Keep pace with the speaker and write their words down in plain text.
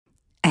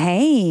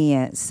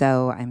Hey,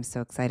 so I'm so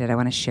excited. I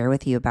want to share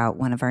with you about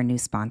one of our new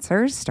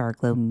sponsors,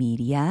 Starglow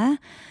Media.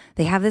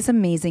 They have this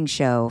amazing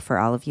show for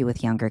all of you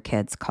with younger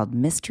kids called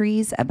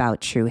Mysteries About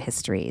True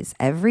Histories.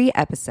 Every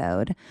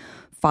episode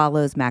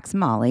follows Max and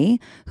Molly,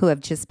 who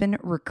have just been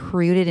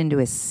recruited into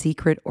a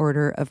secret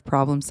order of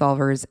problem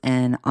solvers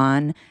and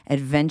on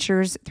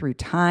adventures through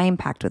time,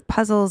 packed with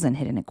puzzles and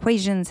hidden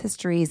equations,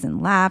 histories,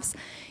 and laughs.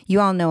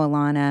 You all know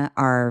Alana,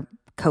 our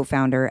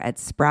co-founder at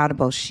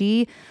Sproutable.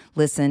 She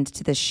listened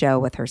to the show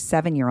with her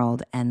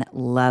 7-year-old and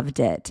loved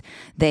it.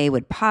 They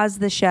would pause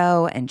the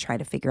show and try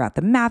to figure out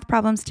the math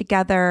problems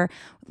together.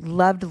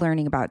 Loved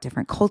learning about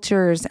different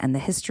cultures and the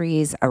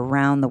histories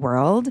around the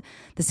world.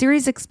 The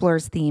series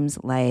explores themes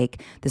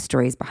like the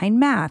stories behind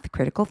math,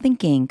 critical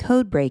thinking,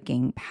 code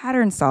breaking,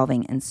 pattern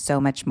solving, and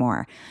so much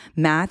more.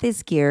 Math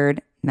is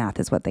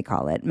what they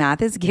call it.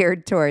 Math is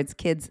geared towards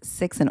kids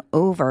 6 and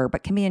over,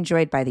 but can be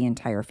enjoyed by the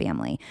entire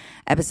family.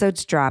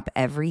 Episodes drop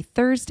every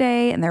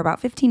Thursday, and they're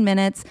about 15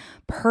 minutes,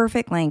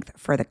 perfect length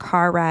for the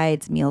car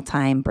rides,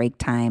 mealtime, break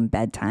time,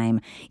 bedtime.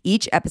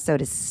 Each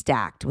episode is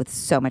stacked with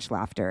so much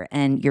laughter,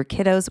 and your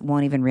kiddos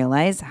won't even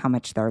realize how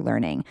much they're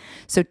learning.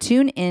 So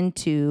tune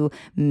into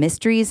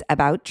Mysteries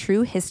About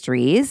True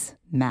Histories,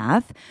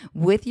 Math,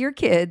 with your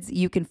kids.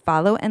 You can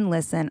follow and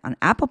listen on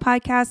Apple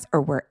Podcasts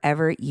or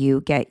wherever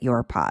you get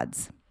your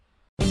pods.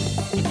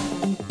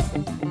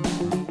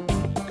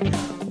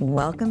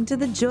 Welcome to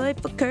the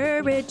Joyful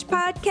Courage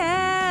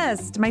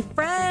Podcast, my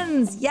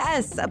friends.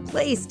 Yes, a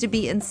place to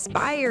be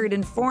inspired,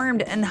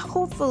 informed, and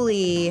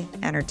hopefully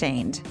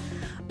entertained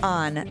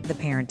on the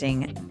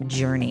parenting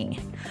journey.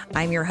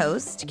 I'm your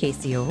host,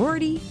 Casey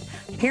O'Rourke,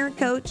 parent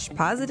coach,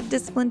 positive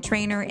discipline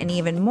trainer, and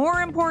even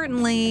more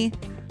importantly,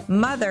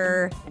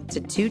 mother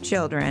to 2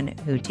 children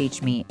who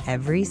teach me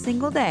every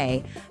single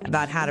day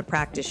about how to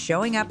practice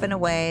showing up in a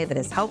way that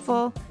is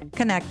helpful,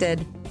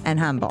 connected, and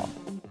humble.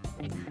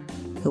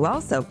 Who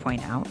also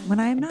point out when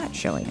I am not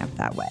showing up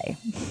that way.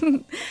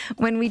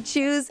 When we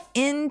choose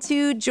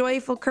into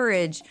joyful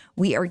courage,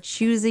 we are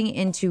choosing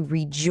into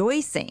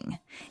rejoicing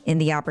in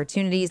the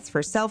opportunities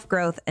for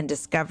self-growth and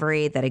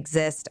discovery that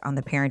exist on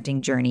the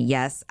parenting journey.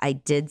 Yes, I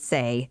did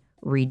say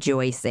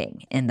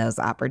rejoicing in those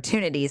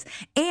opportunities,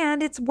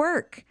 and it's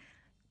work,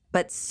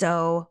 but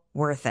so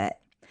worth it.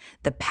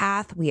 The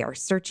path we are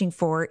searching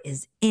for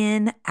is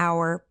in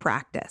our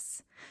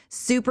practice.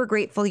 Super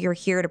grateful you're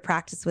here to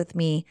practice with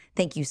me.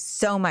 Thank you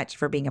so much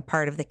for being a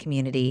part of the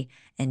community.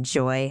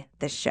 Enjoy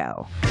the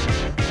show.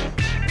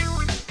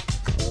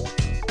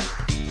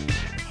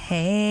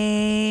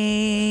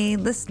 Hey,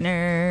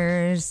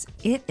 listeners.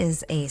 It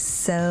is a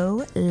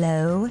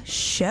solo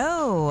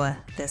show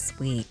this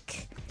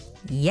week.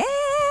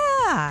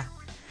 Yeah!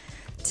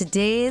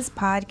 Today's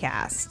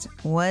podcast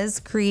was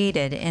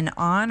created in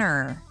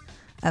honor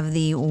of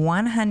the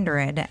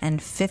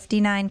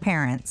 159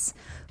 parents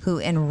who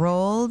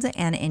enrolled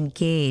and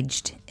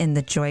engaged in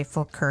the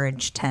Joyful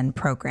Courage 10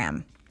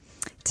 program.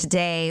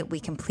 Today, we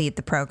complete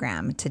the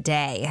program.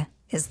 Today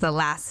is the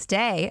last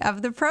day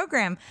of the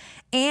program,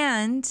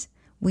 and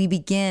we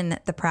begin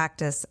the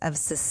practice of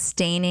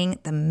sustaining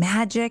the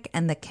magic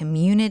and the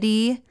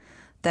community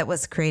that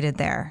was created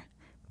there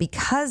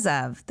because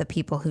of the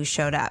people who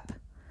showed up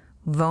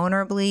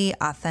vulnerably,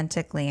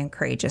 authentically, and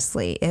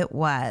courageously. It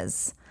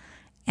was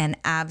an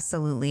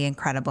absolutely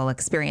incredible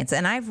experience.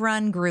 And I've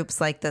run groups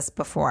like this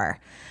before.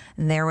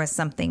 There was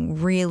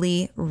something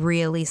really,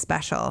 really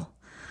special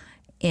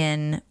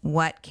in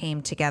what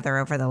came together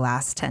over the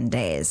last 10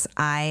 days.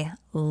 I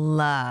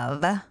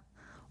love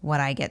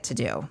what I get to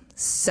do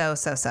so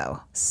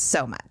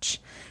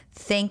much.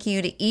 Thank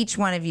you to each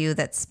one of you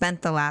that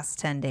spent the last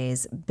 10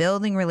 days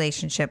building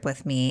relationship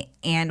with me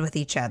and with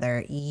each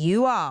other.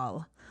 You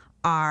all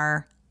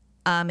are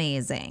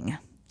amazing.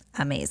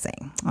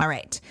 Amazing. All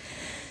right.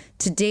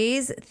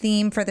 Today's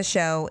theme for the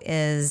show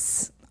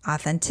is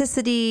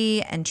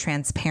authenticity and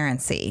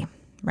transparency,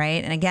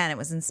 right? And again, it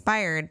was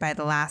inspired by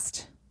the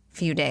last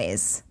few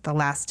days, the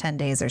last 10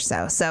 days or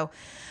so. So,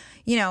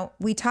 you know,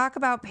 we talk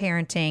about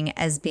parenting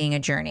as being a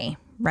journey,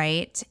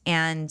 right?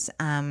 And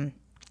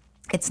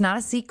it's not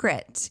a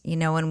secret. You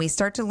know, when we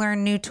start to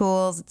learn new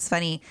tools, it's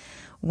funny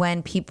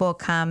when people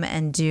come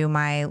and do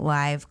my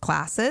live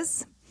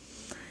classes,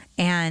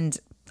 and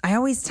I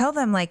always tell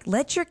them, like,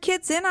 let your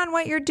kids in on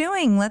what you're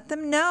doing. Let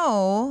them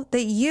know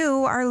that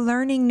you are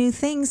learning new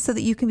things so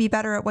that you can be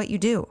better at what you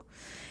do.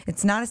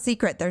 It's not a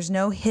secret. There's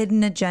no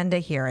hidden agenda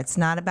here. It's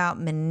not about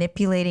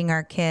manipulating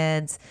our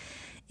kids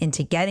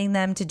into getting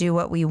them to do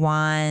what we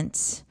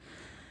want.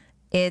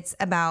 It's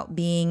about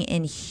being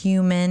in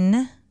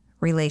human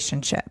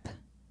relationship,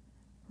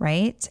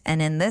 right?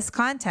 And in this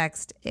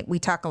context, we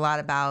talk a lot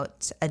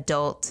about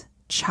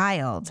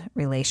adult-child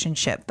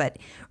relationship, but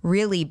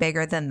really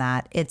bigger than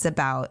that, it's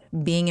about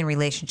being in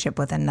relationship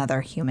with another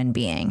human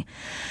being.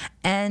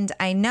 And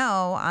I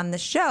know on the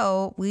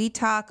show, we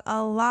talk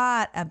a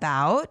lot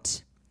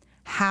about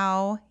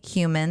how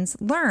humans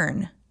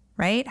learn,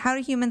 right? How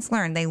do humans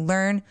learn? They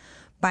learn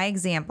by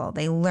example.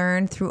 They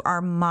learn through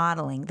our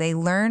modeling. They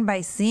learn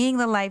by seeing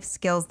the life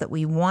skills that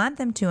we want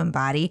them to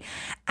embody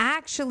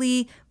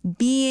actually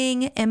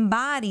being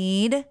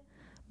embodied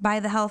by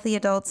the healthy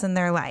adults in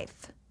their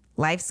life.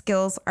 Life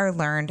skills are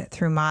learned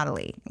through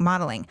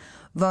modeling.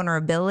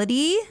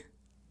 Vulnerability,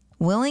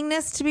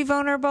 willingness to be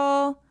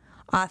vulnerable,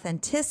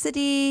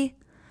 authenticity,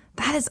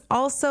 that is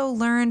also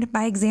learned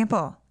by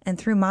example and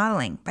through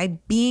modeling, by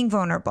being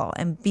vulnerable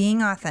and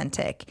being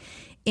authentic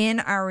in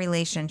our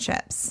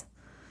relationships,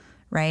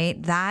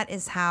 right? That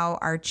is how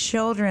our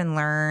children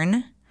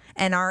learn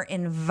and are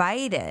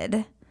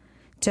invited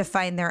to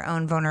find their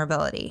own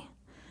vulnerability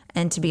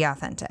and to be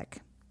authentic,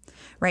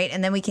 right?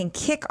 And then we can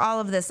kick all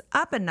of this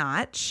up a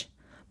notch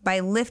by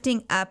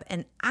lifting up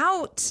and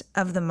out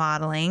of the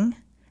modeling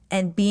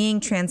and being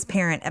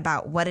transparent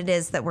about what it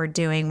is that we're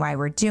doing, why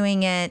we're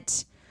doing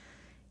it.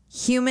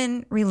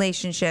 Human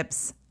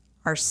relationships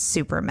are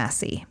super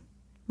messy,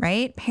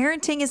 right?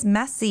 Parenting is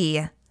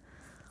messy.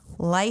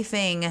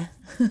 Lifing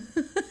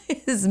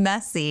is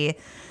messy.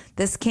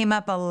 This came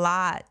up a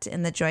lot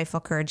in the Joyful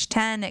Courage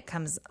 10. It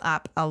comes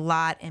up a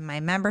lot in my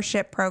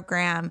membership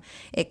program.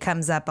 It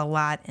comes up a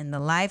lot in the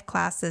live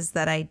classes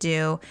that I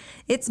do.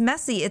 It's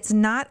messy. It's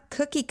not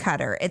cookie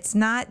cutter. It's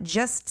not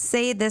just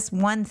say this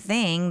one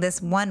thing,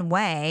 this one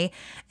way,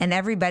 and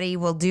everybody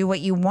will do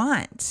what you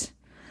want.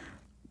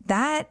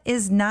 That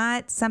is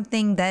not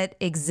something that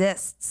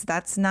exists.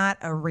 That's not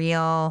a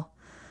real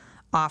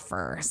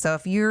offer. So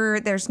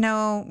if there's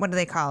no, what do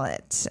they call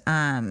it?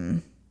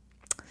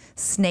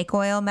 Snake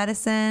oil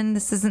medicine.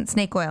 This isn't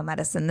snake oil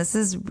medicine. This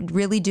is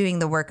really doing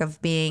the work of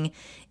being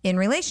in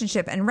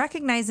relationship and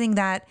recognizing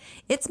that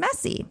it's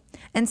messy.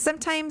 And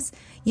sometimes,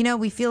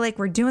 we feel like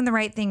we're doing the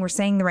right thing, we're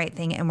saying the right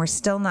thing, and we're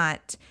still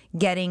not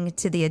getting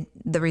to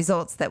the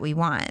results that we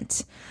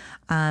want.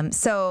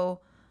 So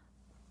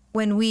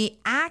when we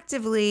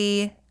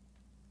actively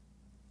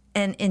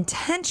and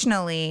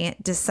intentionally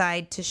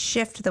decide to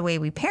shift the way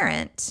we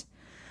parent,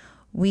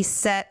 we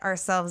set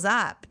ourselves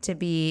up to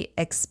be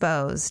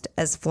exposed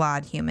as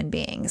flawed human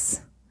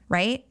beings,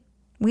 right?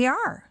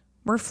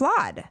 We're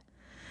flawed.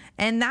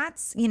 And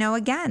that's,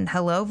 again,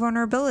 hello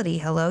vulnerability,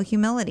 hello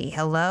humility,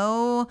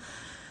 hello,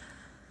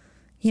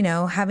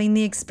 having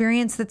the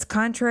experience that's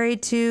contrary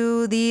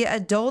to the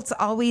adults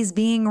always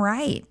being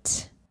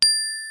right.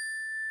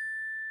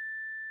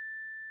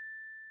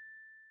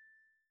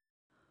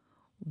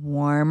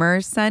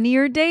 Warmer,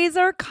 sunnier days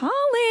are calling.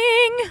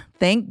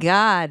 Thank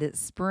God.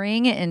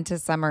 Spring into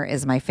summer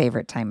is my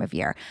favorite time of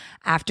year.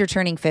 After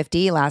turning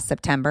 50 last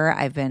September,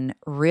 I've been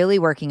really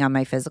working on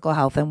my physical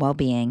health and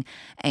well-being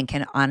and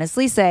can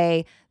honestly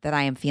say that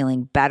I am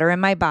feeling better in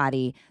my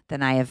body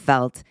than I have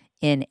felt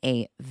in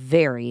a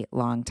very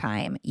long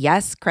time.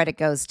 Yes, credit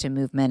goes to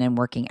movement and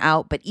working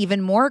out, but even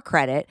more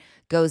credit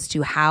goes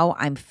to how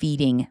I'm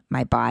feeding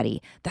my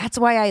body. That's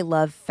why I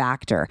love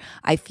Factor.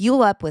 I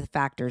fuel up with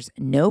Factor's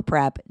no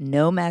prep,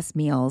 no mess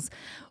meals,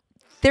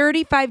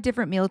 35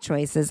 different meal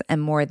choices, and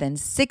more than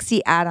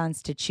 60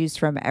 add-ons to choose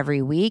from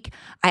every week.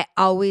 I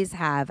always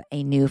have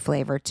a new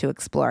flavor to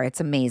explore. It's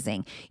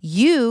amazing.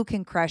 You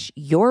can crush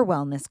your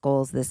wellness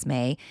goals this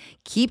May,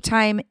 keep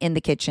time in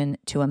the kitchen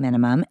to a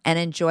minimum, and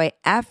enjoy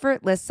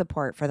effortless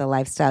support for the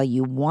lifestyle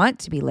you want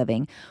to be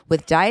living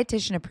with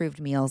dietitian-approved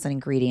meals and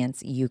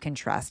ingredients you can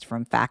trust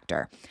from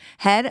Factor.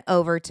 Head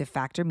over to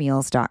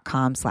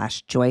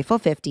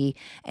factormeals.com/joyful50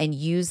 and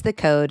use the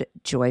code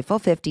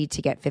joyful50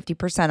 to get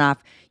 50%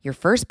 off your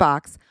first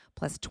box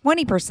plus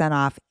 20%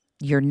 off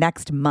your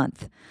next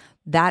month.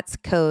 That's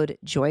code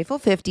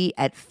joyful50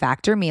 at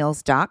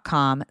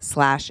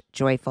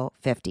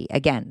factormeals.com/joyful50.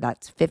 Again,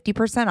 that's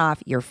 50%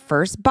 off your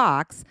first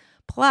box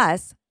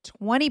plus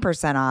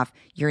 20% off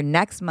your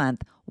next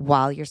month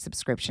while your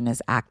subscription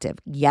is active.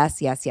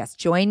 Yes, yes, yes.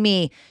 Join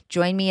me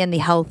in the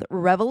health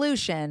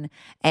revolution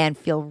and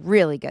feel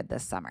really good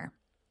this summer.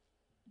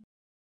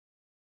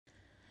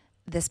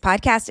 This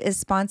podcast is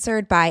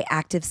sponsored by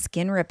Active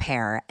Skin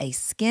Repair, a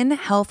skin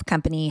health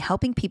company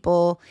helping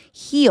people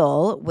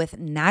heal with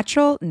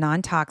natural,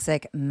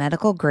 non-toxic,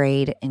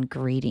 medical-grade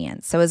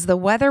ingredients. So as the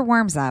weather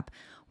warms up,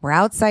 we're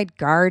outside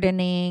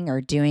gardening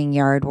or doing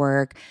yard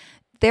work.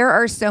 There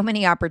are so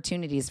many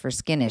opportunities for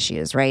skin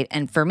issues, right?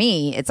 And for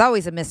me, it's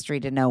always a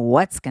mystery to know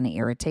what's going to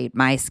irritate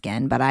my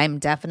skin, but I'm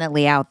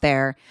definitely out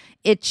there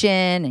itching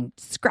and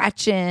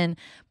scratching.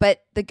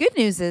 But the good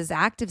news is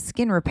Active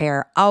Skin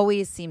Repair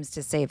always seems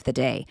to save the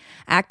day.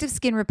 Active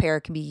Skin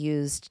Repair can be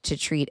used to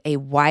treat a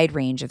wide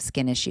range of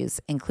skin issues,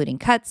 including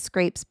cuts,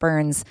 scrapes,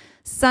 burns,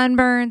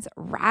 sunburns,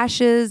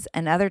 rashes,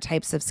 and other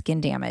types of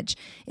skin damage.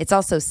 It's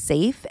also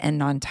safe and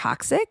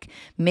non-toxic,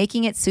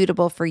 making it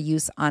suitable for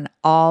use on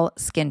all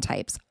skin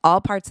types,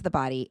 all parts of the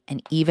body,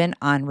 and even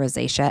on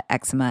rosacea,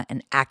 eczema,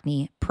 and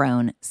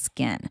acne-prone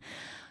skin.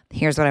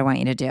 Here's what I want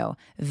you to do.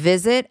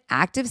 Visit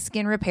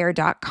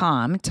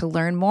ActiveSkinRepair.com to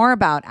learn more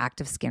about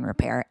Active Skin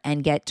Repair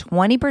and get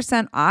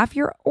 20% off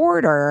your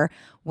order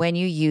when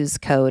you use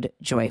code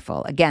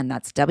JOYFUL. Again,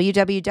 that's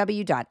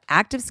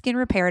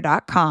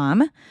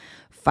www.ActiveSkinRepair.com.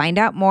 Find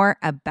out more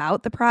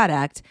about the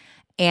product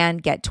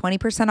and get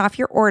 20% off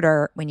your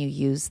order when you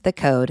use the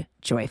code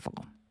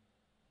JOYFUL.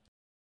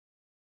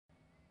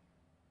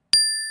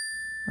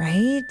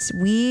 Right?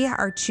 We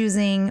are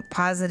choosing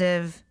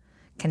positive,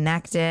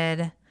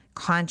 connected,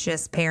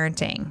 conscious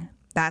parenting.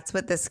 That's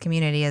what this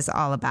community is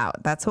all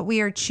about. That's what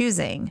we are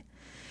choosing.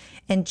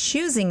 And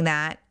choosing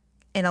that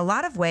in a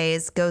lot of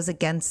ways goes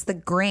against the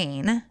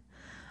grain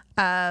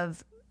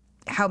of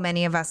how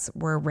many of us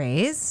were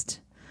raised,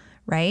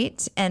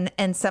 right?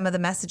 And some of the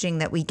messaging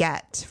that we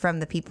get from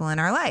the people in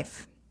our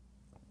life,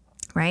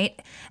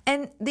 right?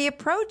 And the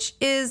approach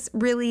is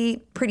really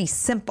pretty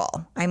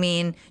simple. I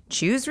mean,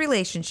 choose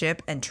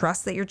relationship and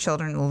trust that your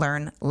children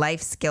learn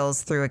life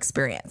skills through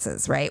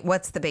experiences, right?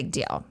 What's the big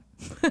deal?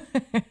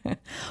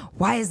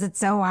 Why is it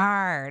so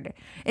hard?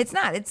 It's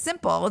not. It's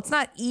simple. It's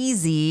not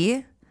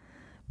easy,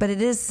 but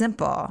it is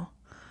simple,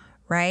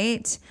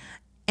 right?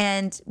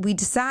 And we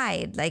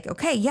decide like,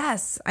 okay,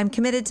 yes, I'm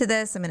committed to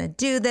this. I'm going to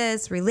do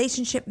this.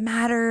 Relationship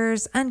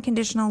matters,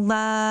 unconditional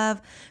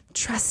love,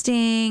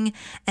 trusting.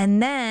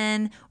 And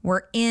then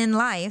we're in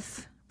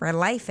life, we're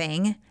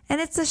lifing,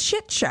 and it's a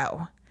shit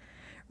show,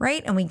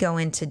 right? And we go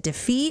into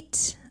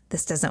defeat.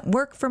 This doesn't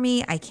work for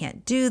me. I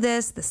can't do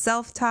this. The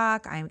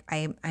self-talk.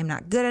 I'm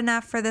not good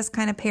enough for this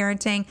kind of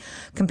parenting.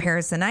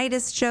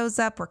 Comparisonitis shows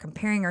up. We're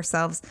comparing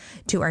ourselves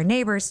to our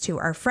neighbors, to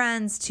our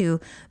friends,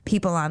 to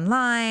people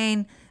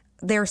online.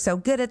 They're so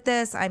good at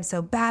this. I'm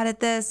so bad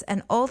at this.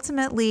 And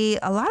ultimately,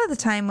 a lot of the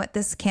time, what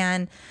this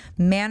can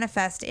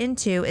manifest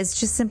into is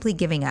just simply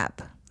giving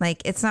up.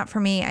 Like, it's not for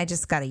me. I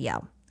just got to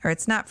yell. Or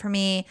it's not for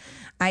me.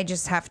 I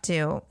just have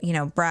to,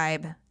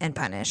 bribe and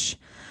punish.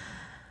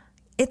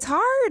 It's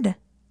hard.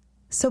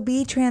 So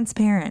be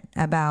transparent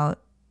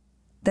about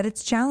that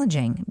it's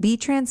challenging. Be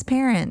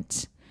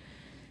transparent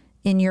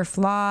in your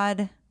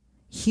flawed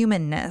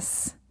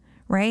humanness,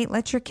 right?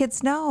 Let your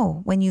kids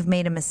know when you've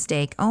made a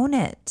mistake. Own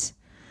it.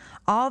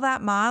 All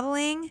that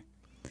modeling,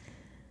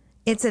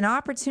 it's an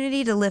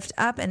opportunity to lift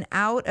up and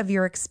out of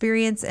your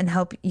experience and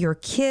help your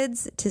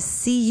kids to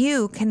see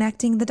you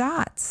connecting the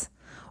dots.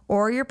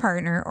 Or your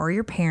partner or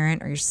your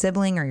parent or your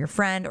sibling or your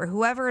friend or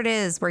whoever it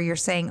is where you're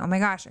saying, oh my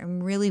gosh,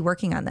 I'm really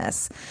working on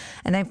this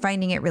and I'm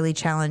finding it really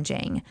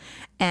challenging.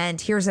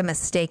 And here's a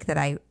mistake that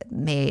I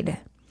made.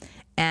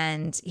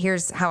 And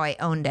here's how I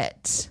owned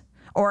it.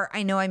 Or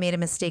I know I made a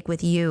mistake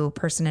with you,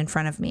 person in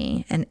front of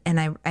me. And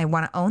I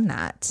want to own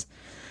that.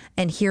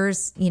 And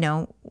here's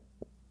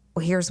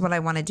what I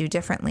want to do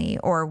differently,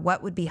 or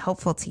what would be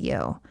helpful to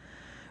you,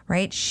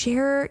 right?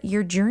 Share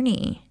your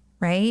journey,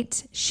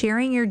 right?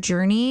 Sharing your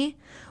journey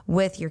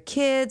with your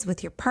kids,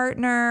 with your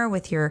partner,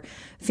 with your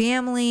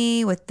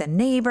family, with the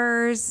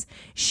neighbors,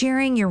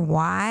 sharing your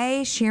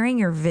why, sharing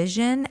your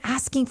vision,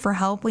 asking for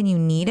help when you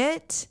need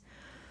it,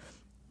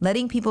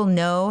 letting people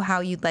know how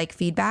you'd like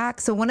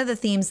feedback. So one of the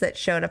themes that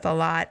showed up a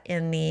lot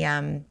in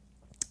the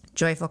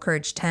Joyful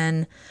Courage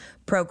 10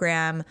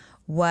 program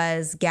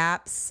was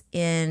gaps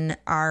in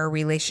our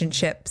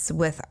relationships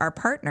with our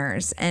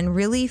partners and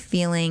really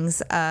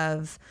feelings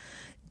of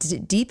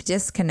deep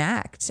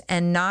disconnect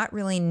and not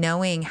really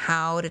knowing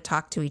how to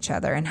talk to each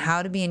other and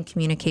how to be in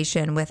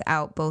communication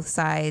without both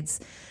sides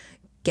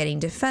getting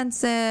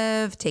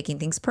defensive, taking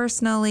things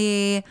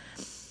personally.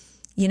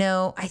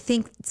 I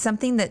think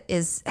something that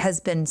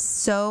has been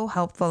so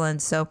helpful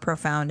and so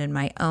profound in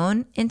my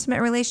own intimate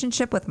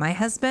relationship with my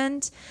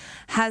husband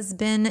has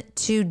been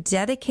to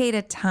dedicate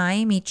a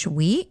time each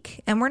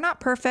week. And we're not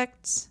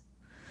perfect.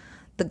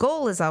 The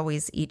goal is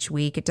always each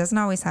week. It doesn't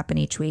always happen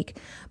each week,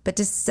 but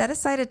to set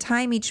aside a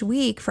time each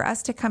week for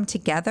us to come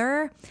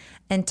together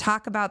and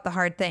talk about the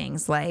hard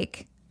things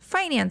like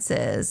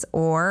finances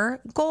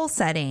or goal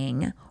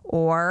setting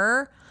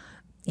or,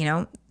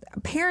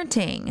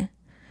 parenting.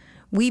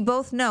 We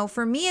both know,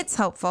 for me, it's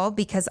helpful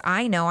because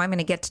I know I'm going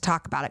to get to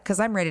talk about it because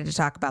I'm ready to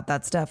talk about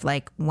that stuff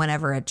like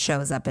whenever it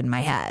shows up in my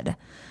head.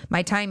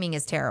 My timing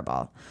is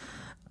terrible.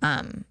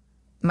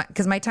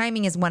 Because my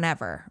timing is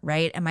whenever,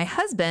 right? And my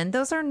husband,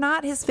 those are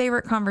not his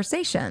favorite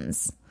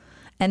conversations.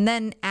 And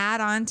then add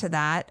on to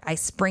that, I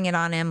spring it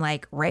on him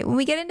like right when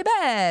we get into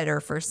bed or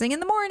first thing in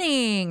the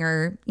morning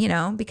or,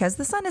 because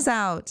the sun is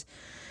out.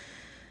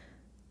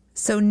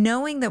 So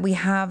knowing that we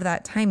have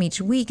that time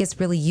each week is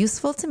really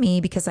useful to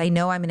me because I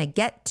know I'm going to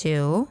get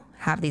to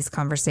have these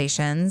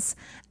conversations,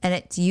 and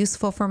it's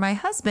useful for my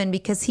husband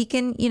because he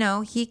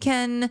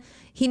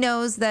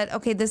knows that,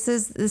 okay, this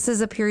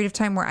is a period of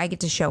time where I get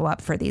to show up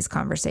for these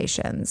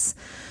conversations.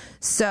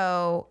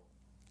 So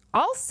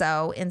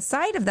also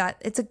inside of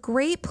that, it's a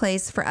great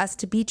place for us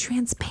to be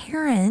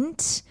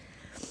transparent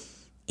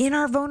in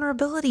our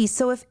vulnerability.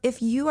 So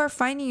if you are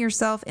finding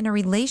yourself in a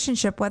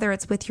relationship, whether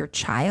it's with your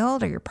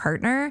child or your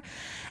partner,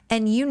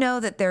 and you know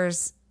that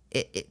there's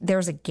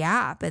a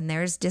gap and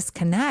there's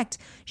disconnect,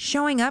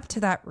 showing up to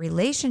that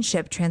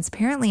relationship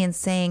transparently and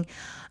saying,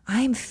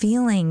 I'm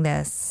feeling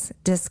this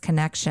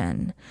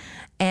disconnection.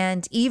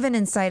 And even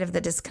inside of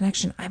the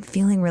disconnection, I'm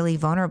feeling really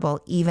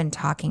vulnerable, even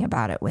talking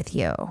about it with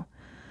you.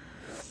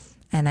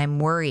 And I'm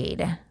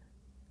worried.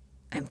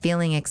 I'm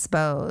feeling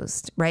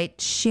exposed, right?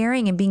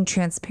 Sharing and being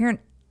transparent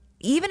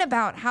even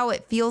about how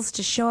it feels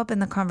to show up in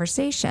the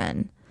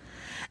conversation.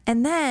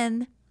 And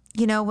then,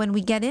 when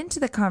we get into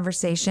the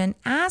conversation,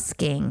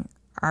 asking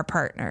our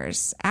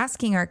partners,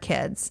 asking our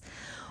kids,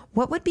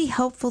 what would be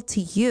helpful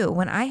to you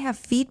when I have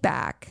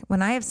feedback,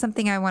 when I have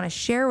something I want to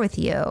share with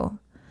you,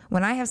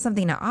 when I have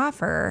something to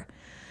offer,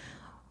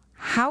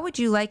 how would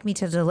you like me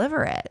to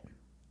deliver it?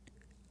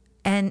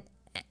 And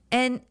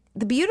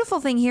the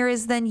beautiful thing here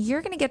is then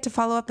you're going to get to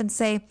follow up and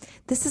say,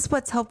 this is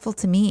what's helpful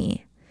to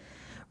me,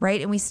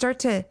 right? And we start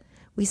to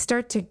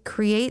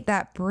create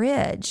that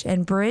bridge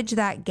and bridge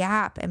that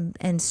gap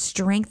and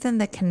strengthen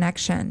the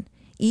connection,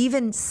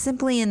 even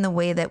simply in the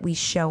way that we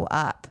show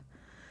up,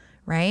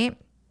 right?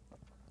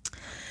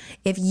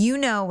 If you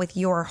know with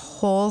your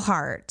whole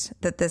heart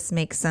that this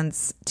makes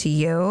sense to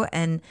you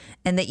and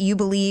that you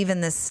believe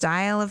in this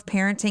style of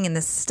parenting and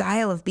this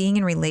style of being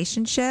in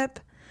relationship,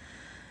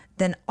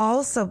 then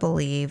also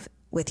believe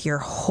with your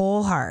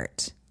whole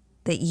heart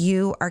that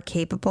you are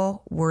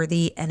capable,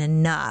 worthy, and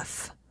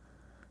enough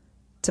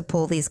to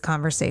pull these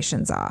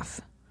conversations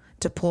off,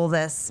 to pull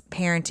this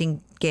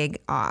parenting gig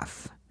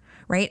off,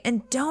 right?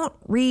 And don't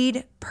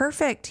read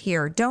perfect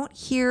here. Don't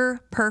hear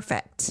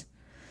perfect,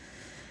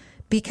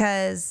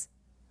 because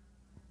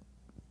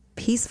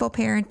peaceful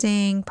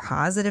parenting,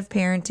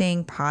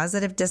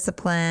 positive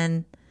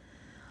discipline,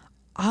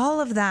 all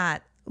of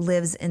that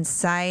lives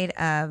inside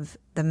of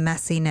the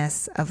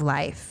messiness of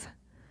life,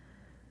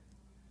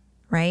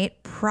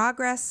 right?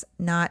 Progress,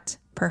 not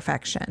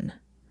perfection.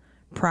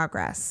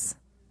 Progress,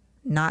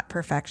 not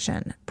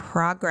perfection.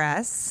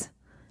 Progress,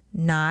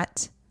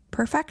 not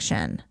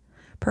perfection.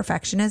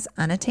 Perfection is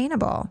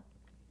unattainable,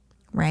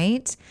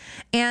 right?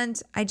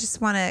 And I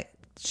just want to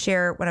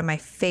share one of my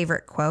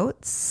favorite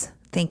quotes.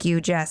 Thank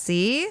you,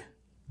 Jesse.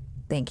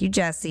 Thank you,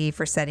 Jesse,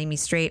 for setting me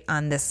straight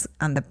on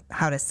the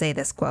how to say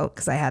this quote,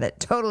 because I had it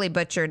totally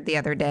butchered the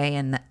other day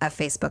in a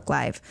Facebook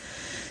Live.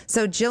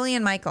 So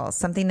Jillian Michaels,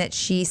 something that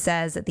she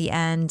says at the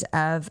end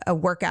of a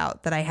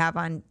workout that I have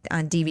on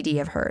DVD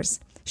of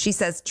hers. She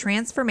says,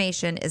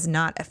 transformation is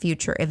not a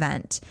future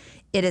event.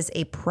 It is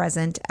a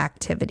present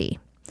activity.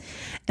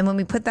 And when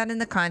we put that in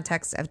the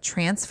context of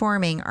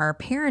transforming our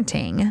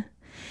parenting,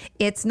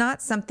 it's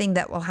not something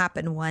that will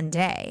happen one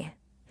day.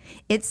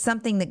 It's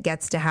something that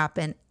gets to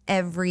happen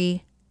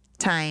every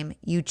time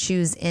you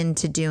choose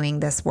into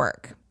doing this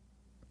work.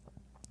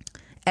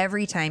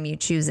 Every time you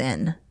choose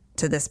in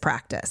to this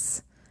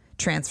practice,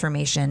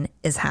 transformation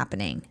is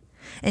happening.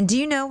 And do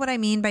you know what I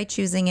mean by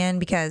choosing in?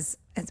 Because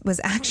it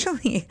was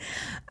actually,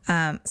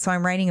 so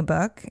I'm writing a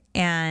book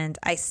and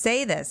I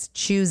say this,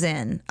 choose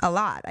in, a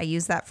lot. I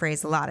use that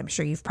phrase a lot. I'm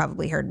sure you've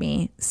probably heard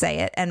me say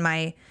it. And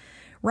my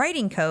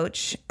writing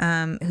coach,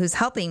 who's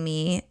helping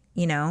me,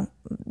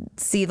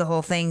 see the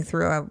whole thing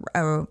through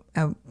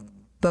a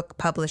book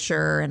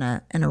publisher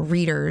and a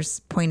reader's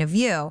point of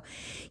view,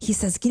 he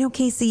says,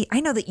 Casey,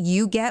 I know that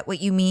you get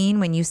what you mean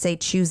when you say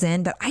choose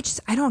in, but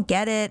I don't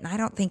get it. And I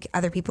don't think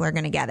other people are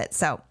going to get it.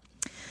 So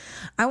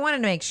I wanted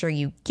to make sure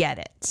you get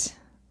it.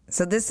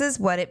 So this is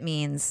what it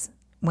means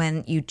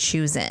when you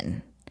choose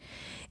in.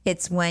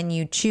 It's when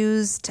you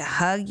choose to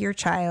hug your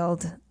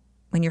child,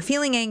 when you're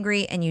feeling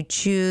angry and you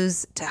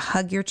choose to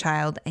hug your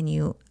child and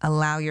you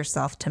allow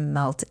yourself to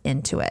melt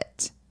into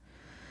it.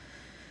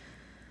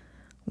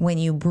 When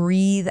you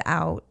breathe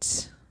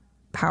out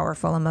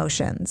powerful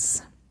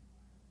emotions.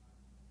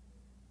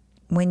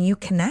 When you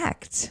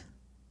connect.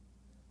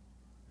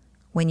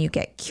 When you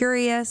get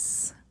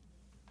curious.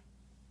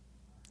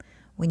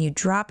 When you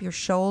drop your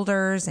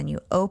shoulders and you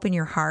open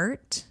your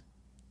heart.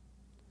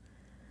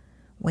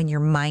 When you're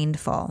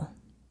mindful.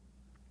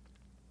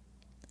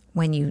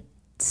 When you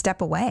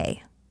step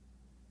away.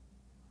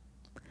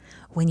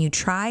 When you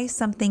try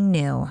something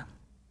new.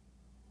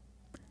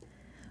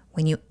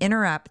 When you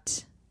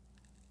interrupt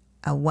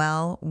a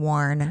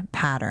well-worn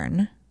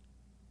pattern.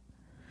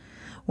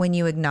 When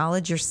you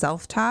acknowledge your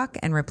self-talk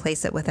and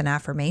replace it with an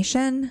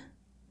affirmation.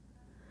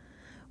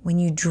 When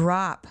you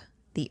drop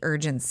the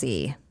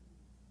urgency.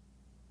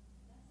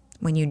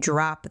 When you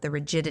drop the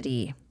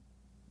rigidity.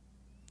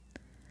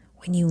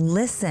 When you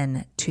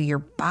listen to your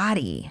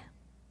body.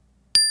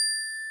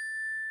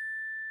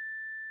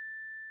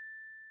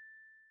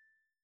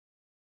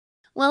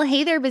 Well,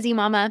 hey there, busy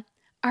mama.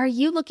 Are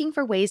you looking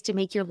for ways to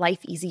make your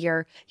life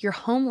easier, your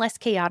home less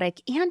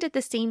chaotic, and at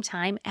the same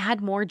time add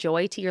more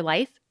joy to your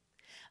life?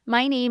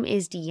 My name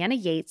is Deanna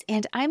Yates,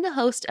 and I'm the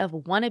host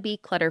of Wanna Be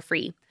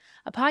Clutter-Free,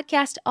 a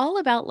podcast all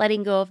about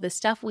letting go of the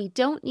stuff we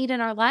don't need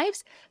in our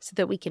lives so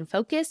that we can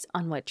focus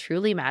on what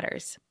truly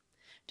matters.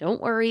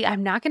 Don't worry,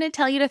 I'm not going to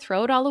tell you to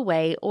throw it all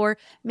away or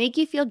make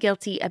you feel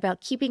guilty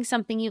about keeping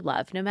something you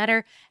love, no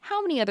matter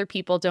how many other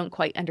people don't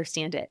quite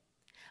understand it.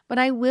 But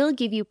I will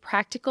give you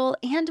practical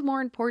and,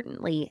 more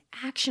importantly,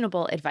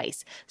 actionable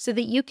advice so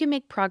that you can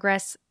make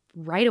progress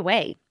right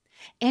away.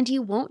 And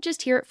you won't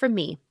just hear it from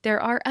me.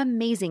 There are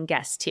amazing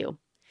guests too.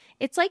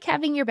 It's like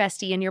having your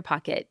bestie in your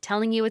pocket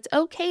telling you it's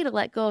okay to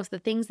let go of the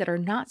things that are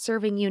not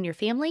serving you and your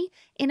family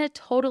in a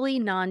totally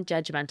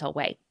non-judgmental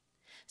way.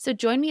 So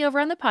join me over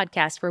on the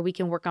podcast where we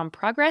can work on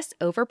progress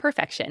over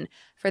perfection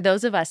for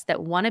those of us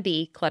that want to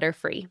be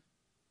clutter-free.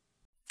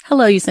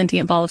 Hello, you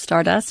sentient ball of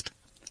stardust.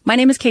 My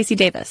name is Casey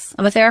Davis.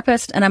 I'm a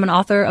therapist and I'm an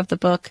author of the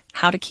book,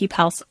 How to Keep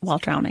House While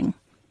Drowning,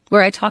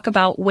 where I talk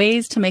about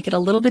ways to make it a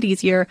little bit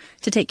easier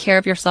to take care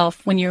of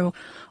yourself when you're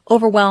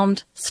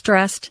overwhelmed,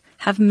 stressed,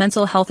 have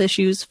mental health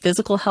issues,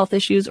 physical health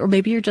issues, or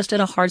maybe you're just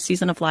in a hard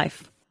season of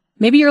life.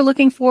 Maybe you're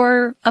looking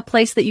for a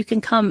place that you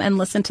can come and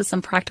listen to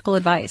some practical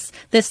advice.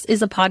 This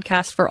is a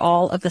podcast for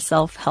all of the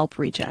self-help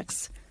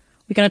rejects.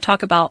 We're going to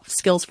talk about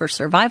skills for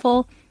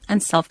survival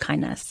and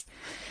self-kindness.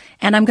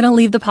 And I'm going to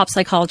leave the pop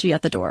psychology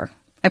at the door.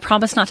 I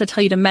promise not to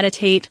tell you to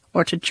meditate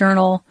or to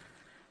journal.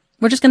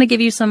 We're just going to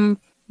give you some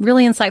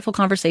really insightful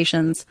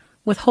conversations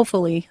with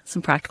hopefully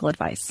some practical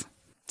advice.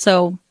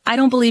 So I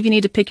don't believe you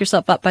need to pick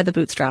yourself up by the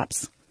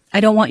bootstraps.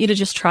 I don't want you to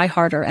just try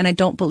harder, and I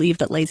don't believe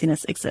that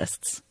laziness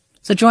exists.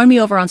 So join me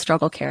over on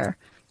Struggle Care,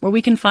 where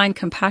we can find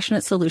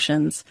compassionate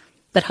solutions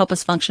that help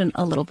us function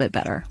a little bit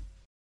better.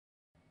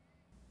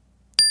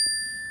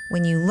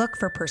 When you look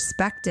for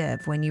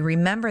perspective, when you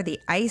remember the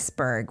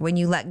iceberg, when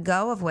you let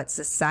go of what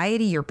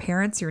society, your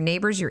parents, your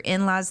neighbors, your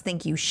in-laws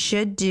think you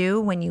should do,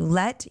 when you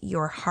let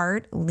your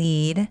heart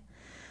lead,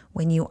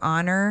 when you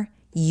honor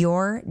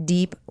your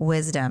deep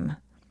wisdom,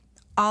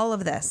 all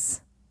of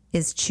this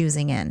is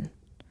choosing in.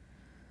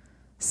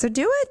 So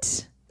do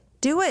it.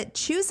 Do it.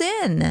 Choose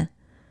in.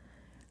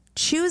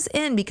 Choose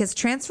in, because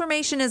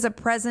transformation is a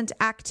present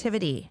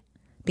activity,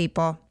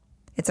 people.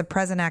 It's a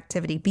present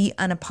activity. Be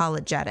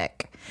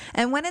unapologetic.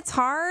 And when it's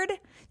hard,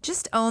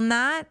 just own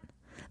that.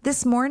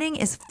 This morning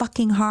is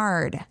fucking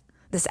hard.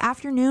 This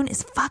afternoon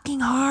is fucking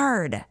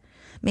hard.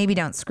 Maybe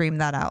don't scream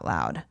that out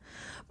loud,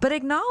 but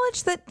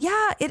acknowledge that,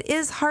 yeah, it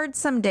is hard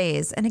some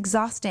days and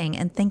exhausting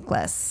and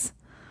thankless,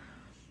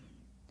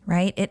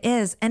 right? It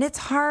is. And it's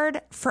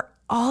hard for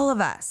all of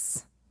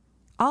us.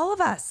 All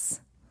of us,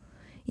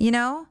 you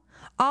know?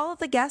 All of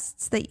the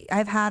guests that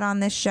I've had on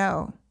this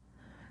show,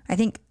 I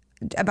think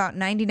about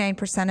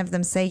 99% of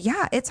them say,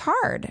 yeah, it's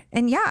hard.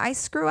 And yeah, I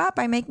screw up.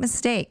 I make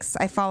mistakes.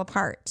 I fall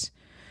apart.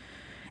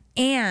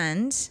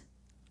 And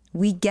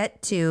we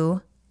get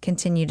to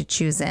continue to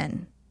choose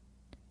in.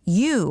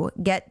 You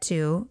get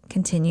to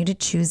continue to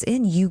choose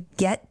in. You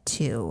get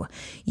to.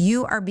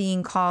 You are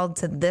being called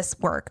to this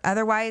work.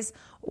 Otherwise,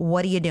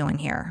 what are you doing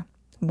here?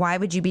 Why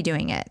would you be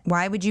doing it?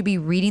 Why would you be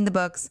reading the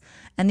books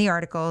and the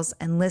articles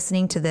and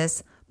listening to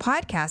this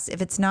podcast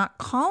if it's not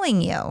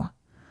calling you?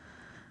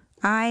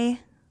 I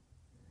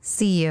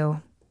see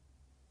you.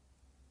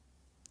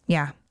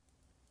 Yeah,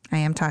 I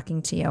am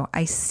talking to you.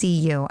 I see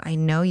you. I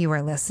know you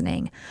are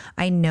listening.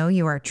 I know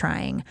you are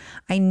trying.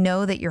 I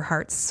know that your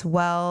heart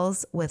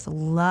swells with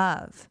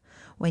love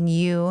when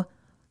you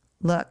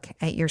look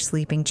at your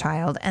sleeping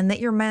child, and that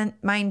your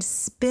mind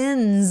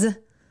spins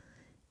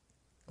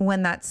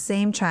when that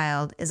same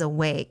child is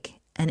awake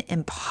and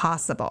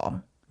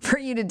impossible for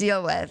you to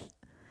deal with.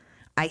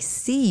 I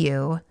see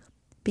you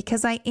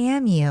because I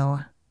am you,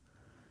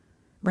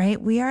 right?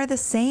 We are the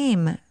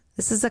same.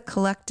 This is a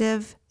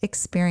collective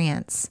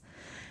experience,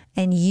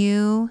 and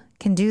you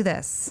can do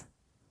this.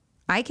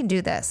 I can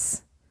do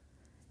this.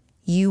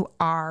 You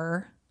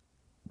are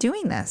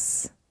doing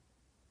this,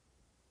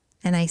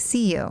 and I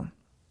see you.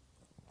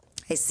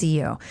 I see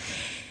you.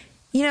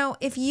 You know,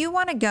 if you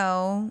want to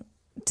go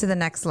to the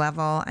next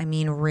level, I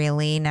mean,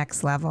 really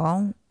next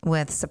level,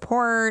 with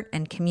support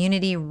and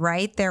community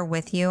right there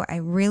with you, I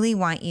really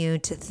want you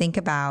to think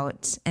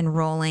about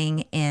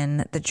enrolling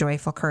in the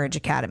Joyful Courage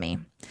Academy.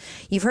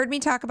 You've heard me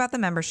talk about the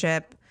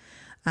membership.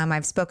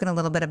 I've spoken a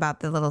little bit about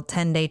the little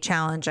 10-day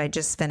challenge I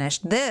just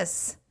finished.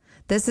 This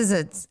is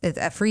it's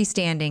a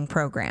freestanding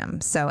program.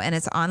 And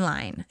it's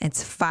online.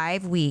 It's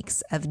 5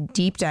 weeks of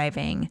deep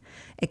diving,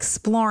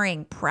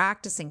 exploring,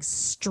 practicing,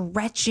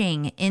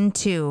 stretching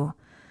into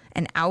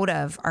and out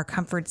of our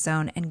comfort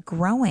zone and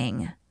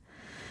growing.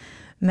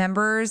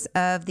 Members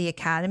of the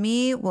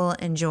Academy will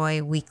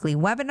enjoy weekly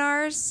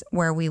webinars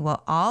where we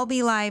will all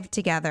be live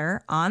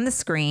together on the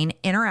screen,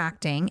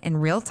 interacting in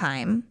real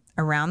time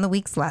around the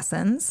week's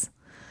lessons.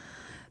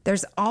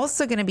 There's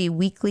also going to be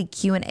weekly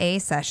Q&A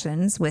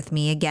sessions with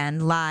me,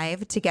 again,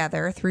 live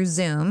together through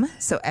Zoom,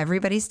 so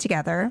everybody's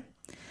together.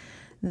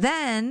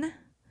 Then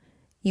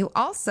you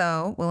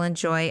also will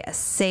enjoy a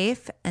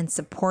safe and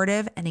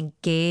supportive and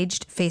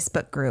engaged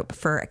Facebook group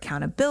for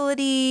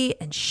accountability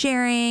and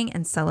sharing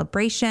and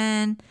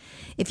celebration.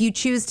 If you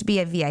choose to be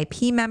a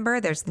VIP member,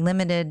 there's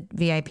limited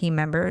VIP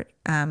member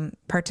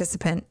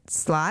participant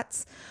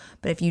slots.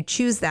 But if you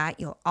choose that,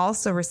 you'll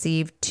also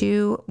receive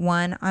 2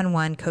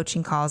 one-on-one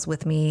coaching calls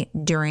with me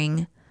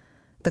during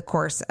the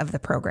course of the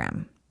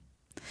program.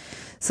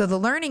 So the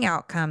learning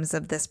outcomes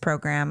of this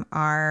program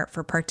are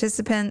for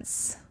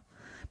participants.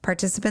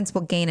 Participants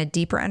will gain a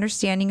deeper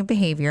understanding of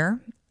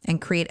behavior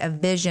and create a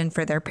vision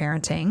for their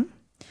parenting.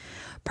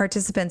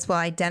 Participants will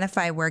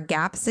identify where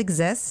gaps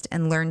exist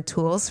and learn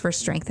tools for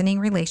strengthening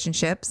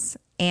relationships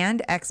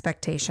and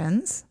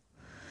expectations.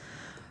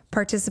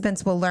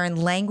 Participants will learn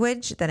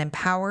language that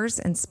empowers,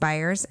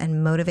 inspires, and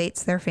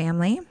motivates their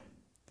family.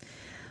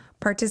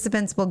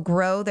 Participants will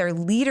grow their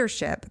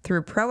leadership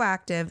through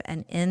proactive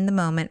and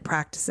in-the-moment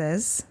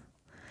practices.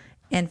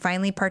 And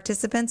finally,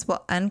 participants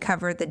will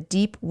uncover the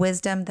deep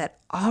wisdom that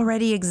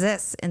already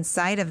exists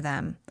inside of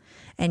them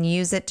and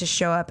use it to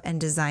show up and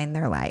design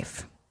their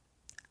life.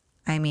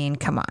 I mean,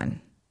 come on.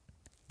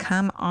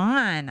 Come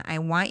on. I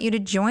want you to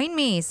join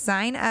me.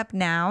 Sign up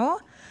now.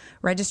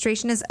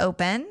 Registration is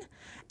open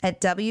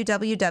at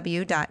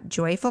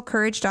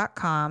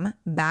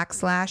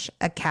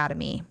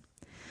www.joyfulcourage.com/academy.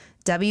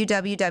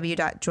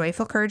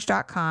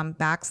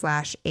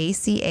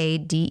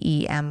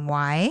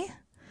 www.joyfulcourage.com/ACADEMY.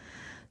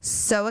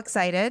 So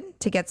excited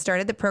to get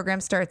started. The program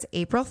starts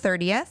April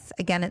 30th.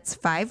 Again, it's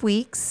 5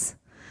 weeks,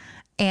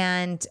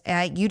 and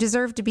you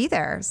deserve to be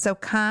there. So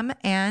come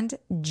and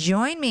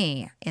join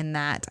me in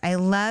that. I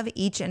love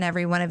each and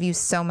every one of you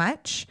so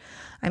much.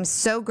 I'm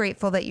so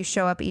grateful that you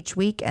show up each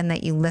week and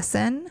that you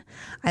listen.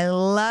 I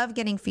love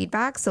getting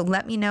feedback, so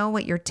let me know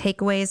what your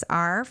takeaways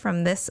are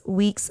from this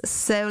week's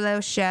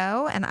solo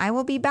show, and I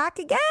will be back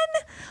again.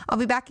 I'll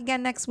be back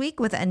again next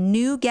week with a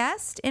new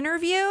guest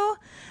interview.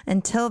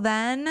 Until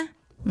then,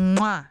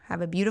 mwah,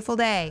 have a beautiful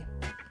day.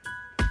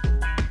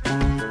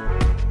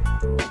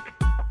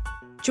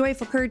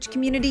 Joyful Courage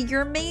community,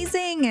 you're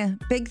amazing.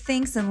 Big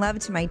thanks and love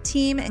to my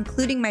team,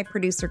 including my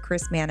producer,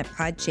 Chris Mann at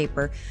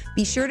Podshaper.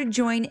 Be sure to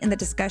join in the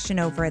discussion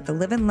over at the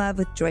Live in Love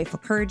with Joyful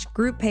Courage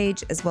group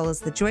page, as well as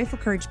the Joyful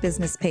Courage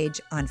business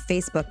page on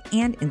Facebook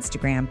and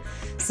Instagram.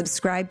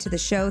 Subscribe to the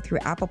show through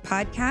Apple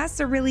Podcasts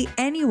or really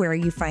anywhere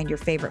you find your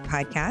favorite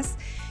podcasts.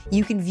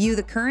 You can view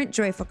the current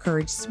Joyful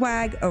Courage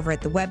swag over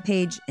at the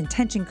webpage,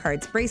 intention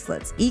cards,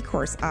 bracelets,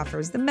 e-course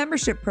offers, the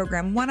membership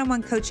program,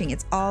 one-on-one coaching.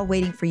 It's all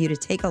waiting for you to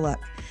take a look.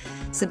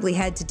 Simply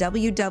head to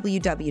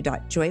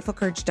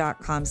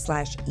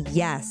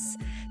www.joyfulcourage.com/yes.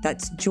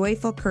 That's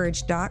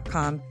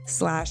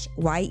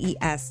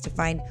joyfulcourage.com/YES to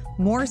find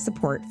more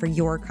support for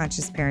your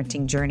conscious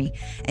parenting journey.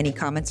 Any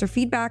comments or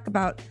feedback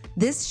about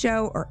this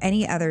show or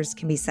any others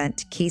can be sent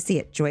to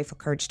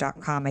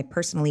Casey@joyfulcourage.com. I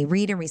personally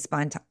read and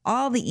respond to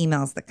all the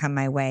emails that come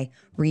my way.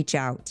 Reach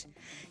out.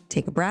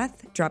 Take a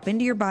breath, drop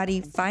into your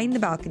body, find the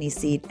balcony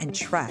seat, and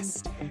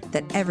trust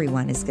that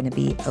everyone is going to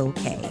be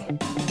okay.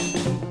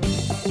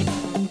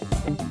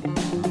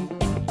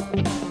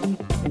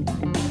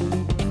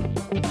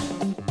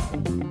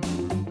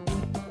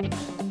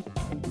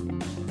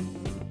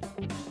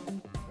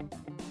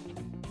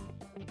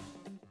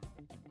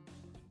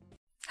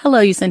 Hello,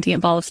 you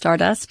sentient ball of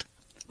stardust.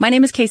 My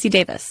name is Casey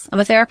Davis. I'm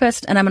a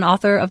therapist and I'm an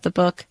author of the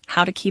book,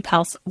 How to Keep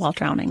House While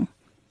Drowning,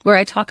 where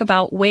I talk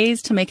about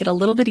ways to make it a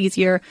little bit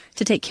easier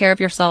to take care of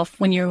yourself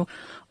when you're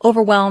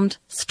overwhelmed,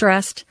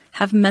 stressed,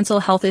 have mental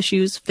health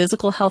issues,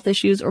 physical health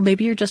issues, or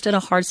maybe you're just in a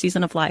hard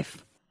season of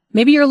life.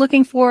 Maybe you're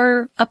looking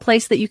for a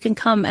place that you can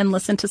come and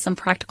listen to some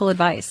practical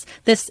advice.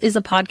 This is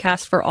a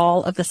podcast for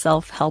all of the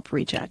self-help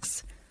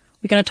rejects.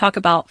 We're going to talk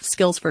about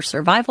skills for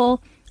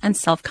survival and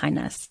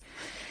self-kindness.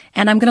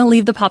 And I'm going to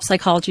leave the pop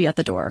psychology at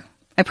the door.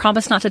 I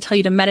promise not to tell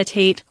you to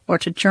meditate or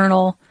to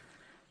journal.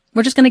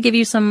 We're just going to give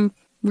you some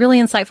really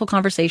insightful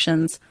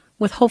conversations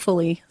with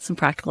hopefully some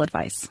practical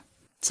advice.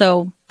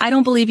 So I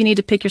don't believe you need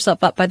to pick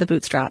yourself up by the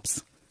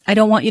bootstraps. I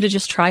don't want you to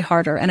just try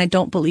harder, and I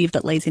don't believe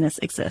that laziness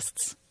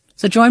exists.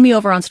 So join me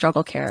over on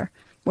Struggle Care,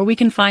 where we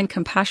can find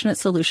compassionate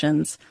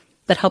solutions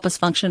that help us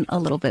function a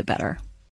little bit better.